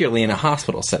 particularly in a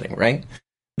hospital setting, right?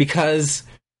 Because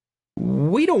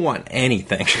we don't want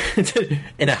anything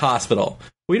in a hospital.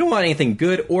 We don't want anything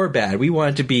good or bad. We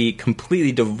want it to be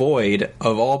completely devoid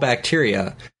of all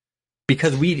bacteria,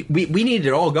 because we need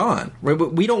it all gone. Right?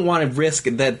 We don't want to risk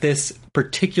that this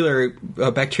particular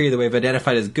bacteria that we've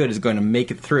identified as good is going to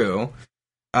make it through.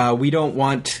 We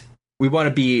want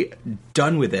to be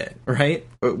done with it, right?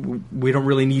 We don't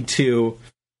really need to,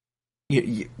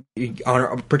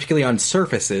 particularly on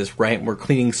surfaces, right? We're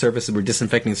cleaning surfaces, we're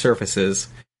disinfecting surfaces.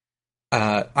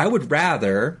 I would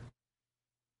rather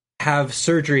have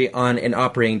surgery on an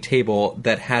operating table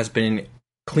that has been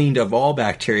cleaned of all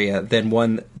bacteria than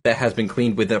one that has been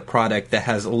cleaned with a product that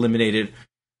has eliminated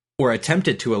or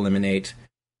attempted to eliminate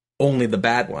only the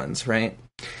bad ones, right?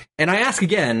 And I ask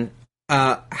again,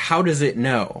 how does it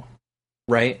know,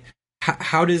 right?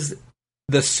 How does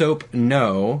the soap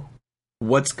know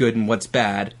what's good and what's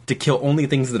bad to kill only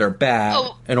things that are bad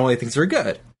and only things that are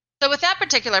good? So with that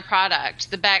particular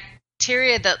product, the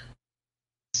bacteria that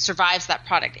survives that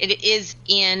product, it is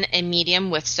in a medium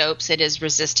with soaps. It is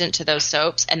resistant to those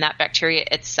soaps, and that bacteria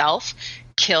itself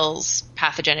kills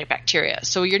pathogenic bacteria.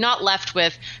 So you're not left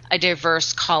with a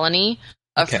diverse colony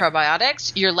of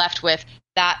probiotics. You're left with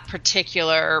that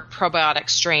particular probiotic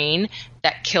strain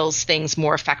that kills things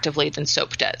more effectively than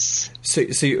soap does. So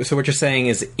what you're saying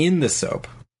is in the soap,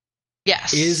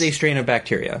 yes, is a strain of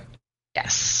bacteria,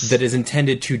 yes, that is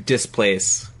intended to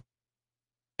displace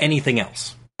anything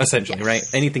else, essentially, yes, right?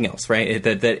 Anything else, right?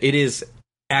 That it is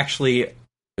actually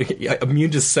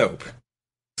immune to soap.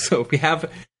 So we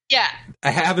have, I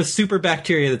have a super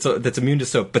bacteria that's immune to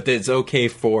soap, but it's okay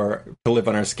to live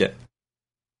on our skin.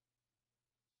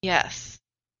 Yes.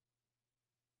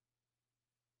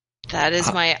 That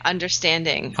is my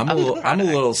understanding. I'm a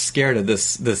little scared of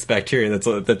this bacteria that's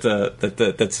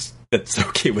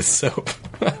okay with soap.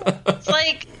 It's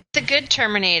like the good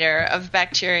Terminator of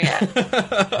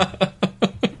bacteria.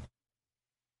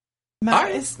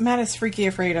 Matt is freaky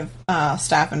afraid of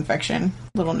staph infection.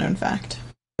 Little known fact.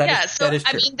 I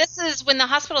mean, this is when the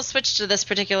hospital switched to this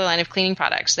particular line of cleaning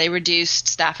products. They reduced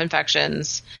staph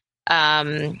infections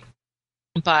by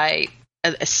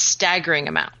a staggering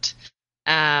amount.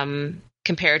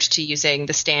 Compared to using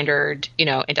the standard,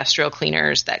 industrial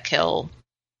cleaners that kill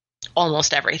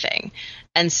almost everything.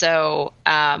 And so,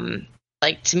 to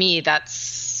me,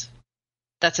 that's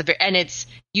and it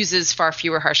uses far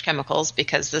fewer harsh chemicals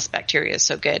because this bacteria is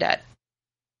so good at.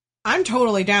 I'm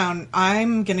totally down.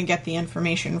 I'm going to get the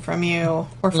information from you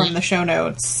or from the show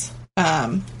notes,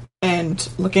 and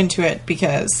look into it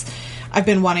because I've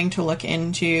been wanting to look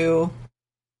into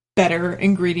better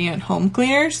ingredient home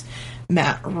cleaners.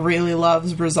 Matt really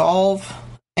loves Resolve,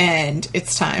 and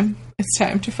it's time. It's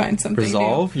time to find something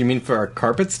Resolve? new. You mean for our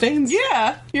carpet stains?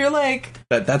 Yeah. You're like...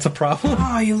 That's a problem?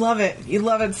 Oh, you love it. You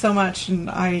love it so much, and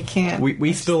I can't.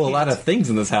 We spill a lot of things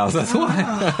in this house. That's why.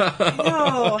 I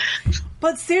know.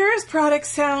 But Sarah's products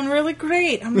sound really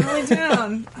great. I'm really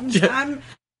down.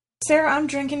 Sarah, I'm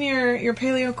drinking your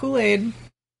paleo Kool-Aid.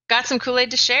 Got some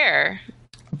Kool-Aid to share.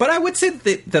 But I would say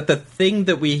that the thing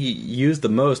that we use the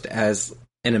most as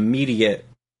an immediate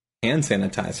hand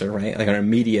sanitizer, right? Like an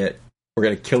immediate, we're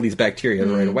going to kill these bacteria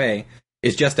right away,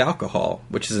 is just alcohol,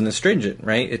 which is an astringent,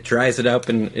 right? It dries it up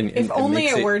and if only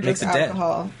it were just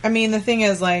alcohol. Dead. I mean, the thing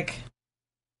is, like,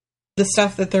 the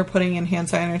stuff that they're putting in hand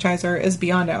sanitizer is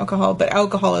beyond alcohol, but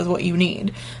alcohol is what you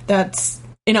need. That's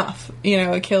enough.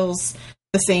 It kills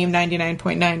the same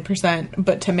 99.9%,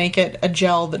 but to make it a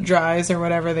gel that dries or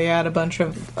whatever, they add a bunch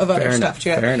of other stuff to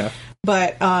it. Fair enough.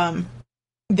 But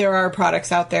there are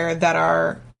products out there that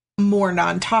are more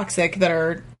non-toxic, that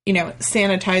are,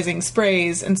 sanitizing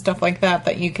sprays and stuff like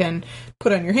that you can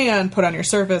put on your hand, put on your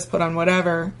surface, put on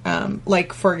whatever.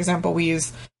 Like, for example, we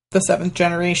use the 7th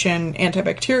generation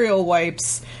antibacterial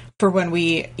wipes for when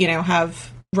we,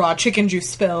 have raw chicken juice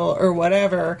spill or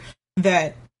whatever,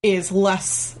 that is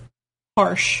less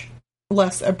harsh,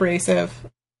 less abrasive,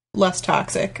 less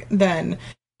toxic than,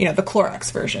 the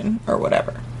Clorox version or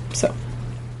whatever. So...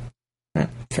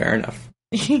 Fair enough.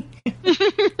 In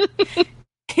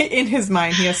his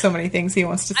mind, he has so many things he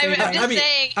wants to say.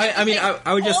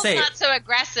 I would just say, not so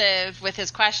aggressive with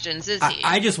his questions, is he?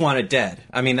 I just want it dead.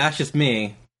 I mean, that's just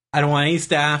me. I don't want any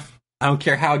staff. I don't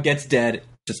care how it gets dead.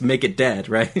 Just make it dead,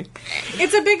 right?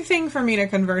 It's a big thing for me to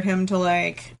convert him to,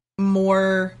 like,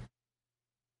 more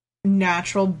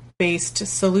natural-based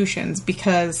solutions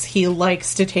because he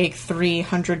likes to take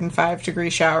 305-degree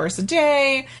showers a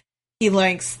day. He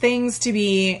likes things to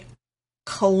be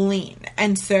clean.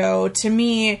 And so, to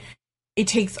me, it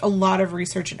takes a lot of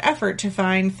research and effort to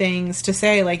find things to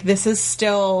say, like, this is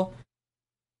still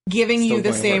giving you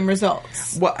the same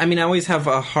results. Well, I mean, I always have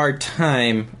a hard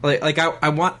time. Like I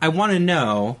want to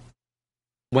know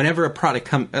whenever a product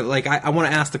comes. Like, I want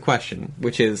to ask the question,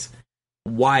 which is,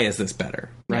 why is this better?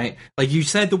 Right? Yeah. Like, you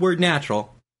said the word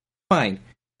natural. Fine.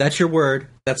 That's your word.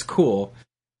 That's cool.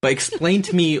 But explain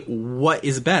to me what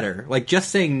is better. Like, just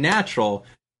saying natural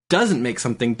doesn't make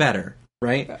something better,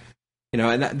 right? Yeah.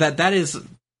 And that is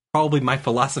probably my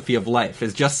philosophy of life,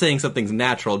 is just saying something's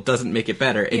natural doesn't make it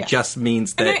better. It just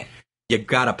means that you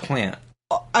got a plant.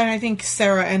 And I think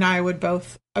Sarah and I would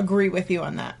both agree with you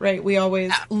on that, right? We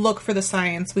always look for the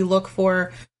science. We look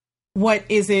for what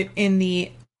is it in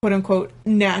the quote unquote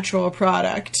natural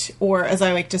product, or as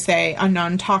I like to say, a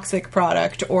non-toxic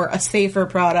product or a safer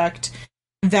product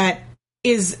that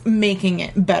is making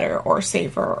it better or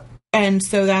safer. And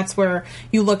so that's where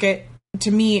you look at,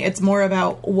 to me, it's more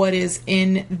about what is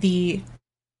in the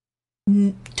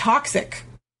toxic,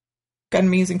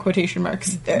 I'm using quotation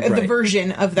marks, the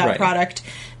version of that product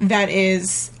that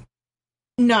is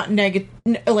not negative,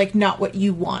 like not what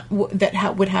you want,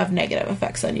 that would have negative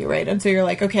effects on you, right? And so you're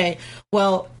like, okay,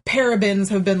 well, parabens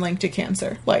have been linked to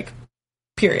cancer, like,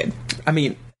 period. I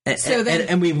mean, so then,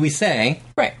 and we say,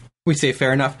 right. We say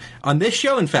fair enough. On this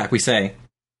show, in fact, we say,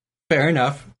 fair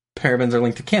enough, parabens are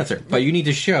linked to cancer. But you need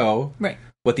to show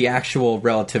what the actual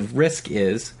relative risk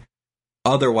is.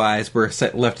 Otherwise, we're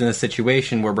left in a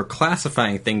situation where we're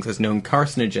classifying things as known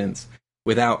carcinogens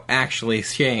without actually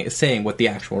saying what the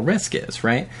actual risk is,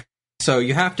 right? So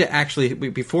you have to actually,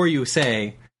 before you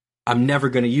say, I'm never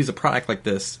going to use a product like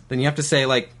this, then you have to say,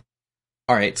 like,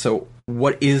 all right, so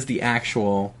what is the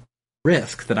actual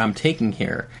risk that I'm taking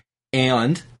here?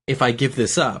 And if I give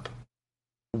this up,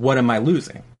 what am I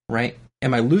losing, right?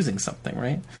 Am I losing something,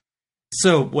 right?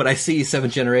 So what I see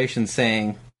Seventh Generation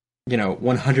saying,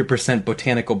 100%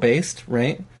 botanical based,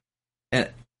 right? And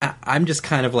I'm just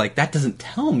kind of like, that doesn't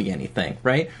tell me anything,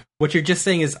 right? What you're just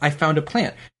saying is, I found a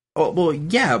plant. Oh, well,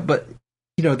 yeah, but,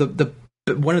 the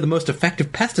one of the most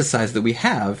effective pesticides that we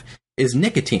have is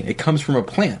nicotine. It comes from a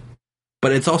plant.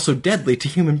 But it's also deadly to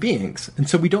human beings, and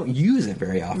so we don't use it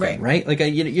very often, right? Like,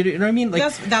 you know what I mean?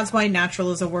 Like, that's why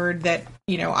natural is a word that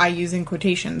I use in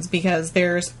quotations, because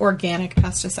there's organic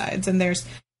pesticides and there's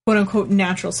quote unquote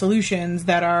natural solutions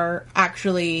that are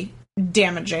actually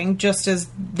damaging, just as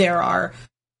there are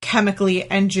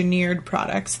chemically engineered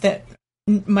products that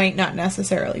might not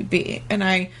necessarily be.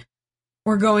 And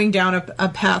we're going down a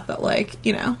path that, like,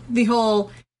 the whole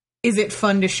is it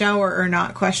fun to shower or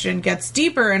not question gets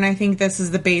deeper. And I think this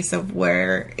is the base of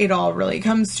where it all really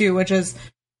comes to, which is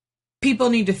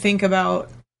people need to think about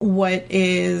what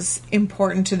is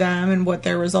important to them and what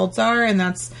their results are. And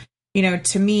that's,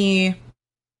 to me,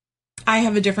 I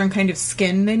have a different kind of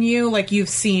skin than you. Like, you've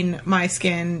seen my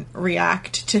skin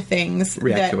react to things.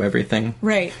 React to everything.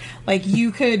 Right. Like, you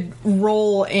could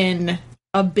roll in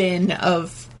a bin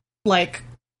of, like,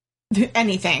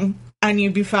 anything and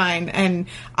you'd be fine, and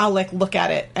I'll, like, look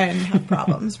at it and have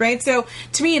problems, right? So,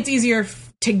 to me, it's easier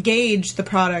to gauge the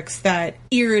products that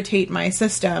irritate my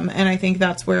system, and I think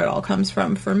that's where it all comes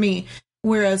from for me.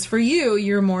 Whereas for you,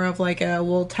 you're more of like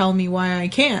well, tell me why I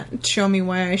can't, show me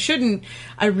why I shouldn't.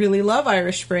 I really love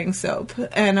Irish Spring soap,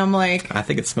 and I'm like, I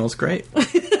think it smells great. But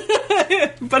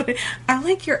I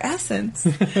like your essence.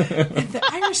 The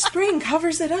Irish Spring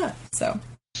covers it up, so...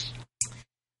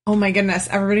 Oh my goodness,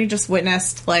 everybody just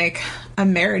witnessed, like, a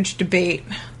marriage debate.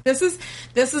 This is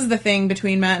the thing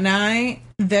between Matt and I.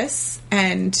 This,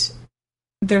 and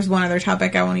there's one other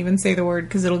topic, I won't even say the word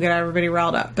because it'll get everybody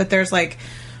riled up, but there's, like,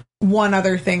 one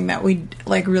other thing that we,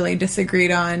 like, really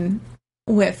disagreed on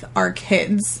with our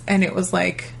kids, and it was,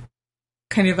 like,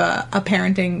 kind of a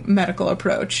parenting medical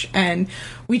approach, and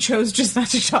we chose just not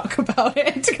to talk about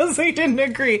it because we didn't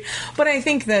agree. But I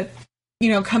think that,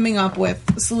 coming up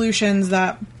with solutions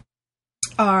that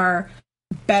are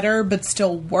better but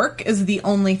still work is the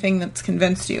only thing that's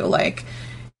convinced you. Like,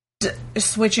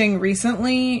 switching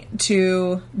recently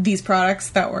to these products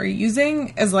that we're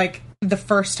using is, like, the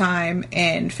first time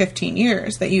in 15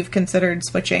 years that you've considered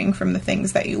switching from the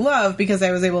things that you love, because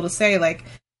I was able to say, like,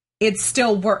 it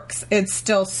still works. It's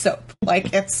still soap.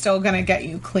 Like, it's still going to get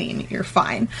you clean. You're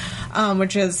fine.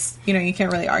 Which is, you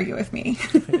can't really argue with me.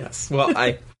 Yes. Well,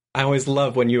 I always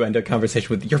love when you end a conversation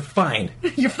with, you're fine.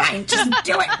 You're fine. Just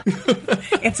do it.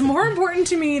 It's more important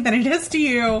to me than it is to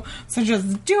you. So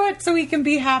just do it so we can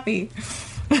be happy.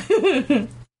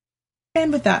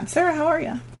 And with that, Sarah, how are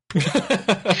you?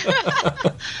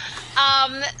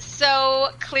 So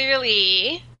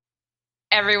clearly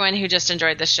everyone who just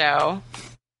enjoyed the show,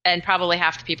 and probably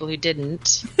half the people who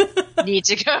didn't, need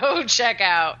to go check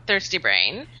out Thirsty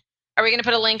Brain. Are we going to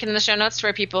put a link in the show notes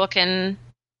where people can...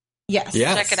 Yes.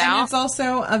 Check it out. And it's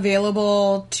also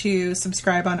available to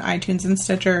subscribe on iTunes and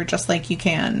Stitcher, just like you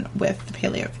can with the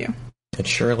Paleo View. It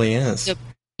surely is. So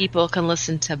people can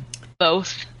listen to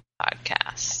both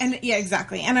podcasts. And yeah,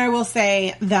 exactly. And I will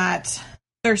say that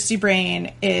Thirsty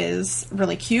Brain is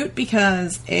really cute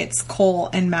because it's Cole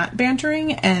and Matt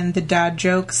bantering, and the dad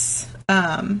jokes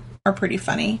are pretty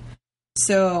funny.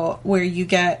 So where you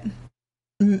get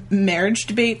marriage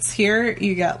debates, here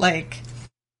you get, like,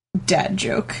 dad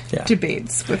joke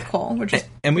debates with Cole, which is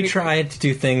and we tried to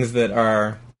do things that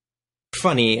are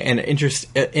funny and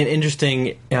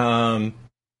interesting,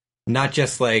 not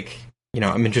just, like,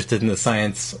 I'm interested in the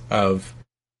science of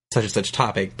such and such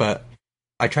topic, but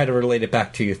I try to relate it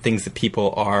back to things that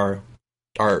people are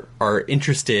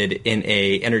interested in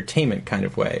a entertainment kind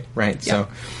of way, right? Yeah. So,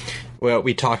 well,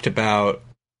 we talked about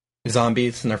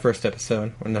zombies in our first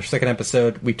episode. In our second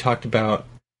episode, we talked about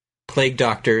plague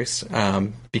doctors,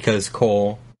 because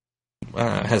Cole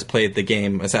has played the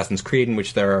game Assassin's Creed, in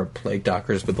which there are plague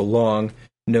doctors with the long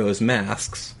nose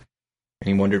masks, and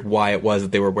he wondered why it was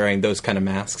that they were wearing those kind of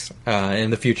masks. In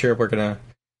the future, we're going to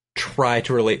try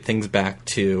to relate things back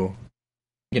to,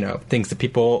 things that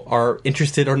people are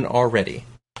interested in already.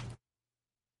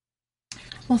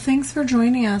 Well, thanks for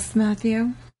joining us,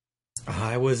 Matthew.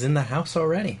 I was in the house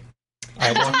already.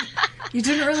 You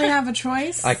didn't really have a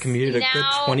choice? I commuted a good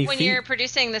 20 feet. When you're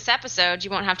producing this episode, you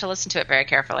won't have to listen to it very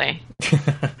carefully.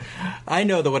 I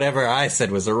know that whatever I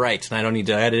said was right, and I don't need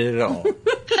to edit it at all.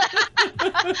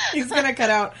 He's going to cut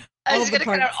out all He's going to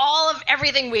cut out all of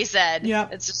everything we said.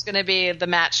 Yep. It's just going to be the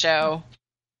Matt show.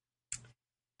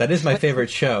 That is my favorite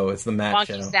show, is the Matt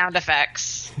show. Wonky sound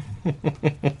effects.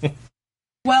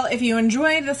 Well, if you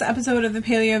enjoyed this episode of the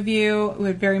Paleo View, we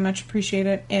would very much appreciate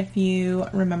it if you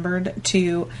remembered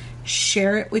to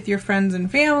share it with your friends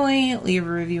and family, leave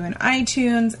a review in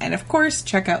iTunes, and of course,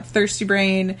 check out Thirsty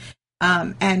Brain.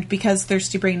 And because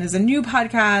Thirsty Brain is a new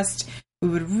podcast, we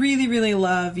would really, really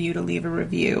love you to leave a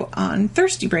review on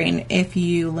Thirsty Brain if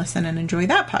you listen and enjoy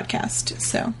that podcast.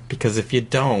 So, because if you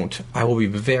don't, I will be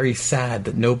very sad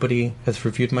that nobody has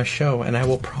reviewed my show, and I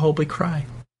will probably cry.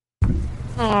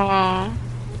 Aww.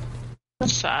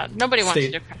 That's sad. Nobody wants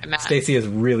you to cry, Matt. Stacey is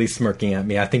really smirking at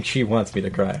me. I think she wants me to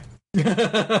cry.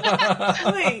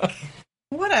 Like,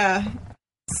 what a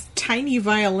tiny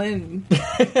violin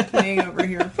playing over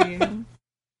here for you.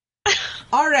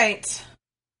 All right.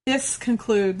 This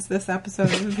concludes this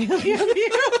episode of the Paleo View.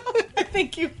 I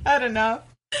think you've had enough.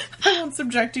 I won't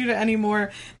subject you to any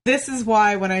more. This is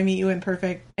why when I meet you in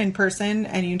person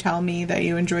and you tell me that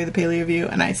you enjoy the Paleo View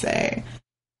and I say,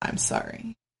 I'm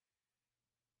sorry.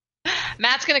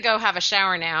 Matt's going to go have a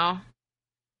shower now.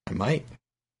 I might.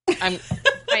 I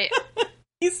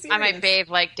might bathe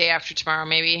like day after tomorrow,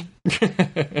 maybe.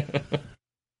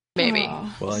 Maybe.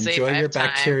 Oh. Well, enjoy your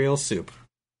bacterial soup.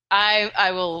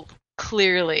 I will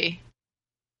clearly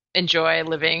enjoy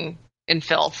living in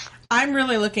filth. I'm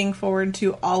really looking forward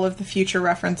to all of the future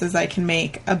references I can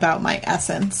make about my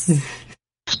essence.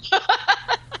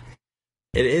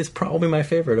 It is probably my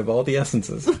favorite of all the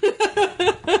essences.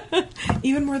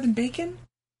 Even more than bacon?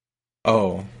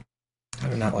 Oh, I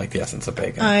do not like the essence of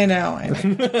bacon. I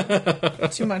know.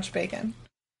 Too much bacon.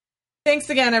 Thanks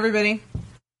again, everybody.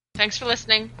 Thanks for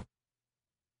listening.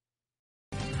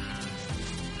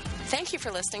 Thank you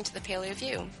for listening to the Paleo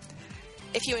View.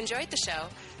 If you enjoyed the show,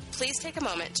 please take a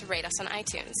moment to rate us on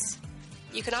iTunes.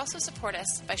 You can also support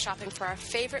us by shopping for our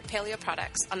favorite paleo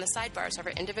products on the sidebars of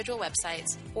our individual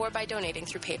websites or by donating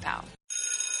through PayPal.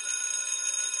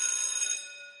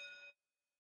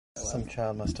 Some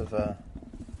child must have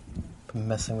been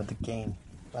messing with the game.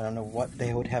 I don't know what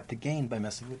they would have to gain by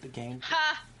messing with the game.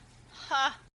 Ha!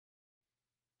 Ha!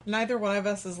 Neither one of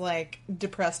us is,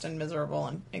 depressed and miserable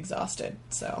and exhausted,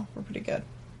 so we're pretty good.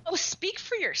 Oh, speak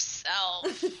for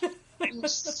yourself. I'm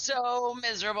so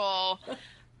miserable.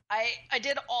 I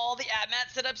did all the ab-mat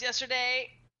sit-ups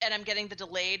yesterday, and I'm getting the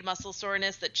delayed muscle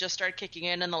soreness that just started kicking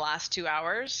in the last 2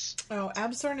 hours. Oh,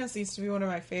 ab soreness used to be one of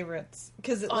my favorites,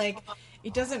 because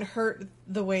it doesn't hurt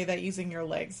the way that using your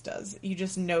legs does. You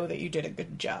just know that you did a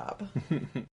good job.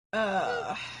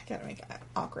 Gotta make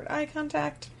awkward eye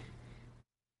contact.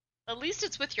 At least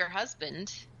it's with your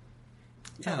husband.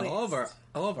 Yeah, all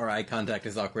of our eye contact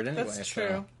is awkward anyway. That's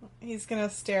true. So. He's gonna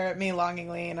stare at me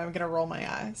longingly, and I'm gonna roll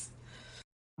my eyes.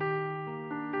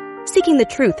 Seeking the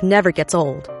truth never gets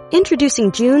old.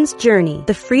 Introducing June's Journey,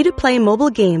 the free-to-play mobile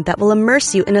game that will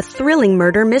immerse you in a thrilling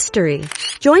murder mystery.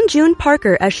 Join June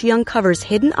Parker as she uncovers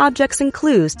hidden objects and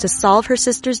clues to solve her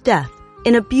sister's death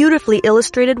in a beautifully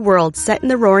illustrated world set in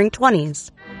the Roaring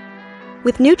 '20s.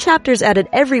 With new chapters added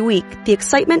every week, the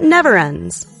excitement never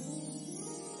ends.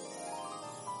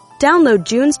 Download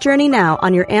June's Journey now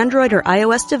on your Android or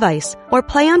iOS device, or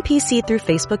play on PC through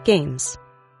Facebook Games.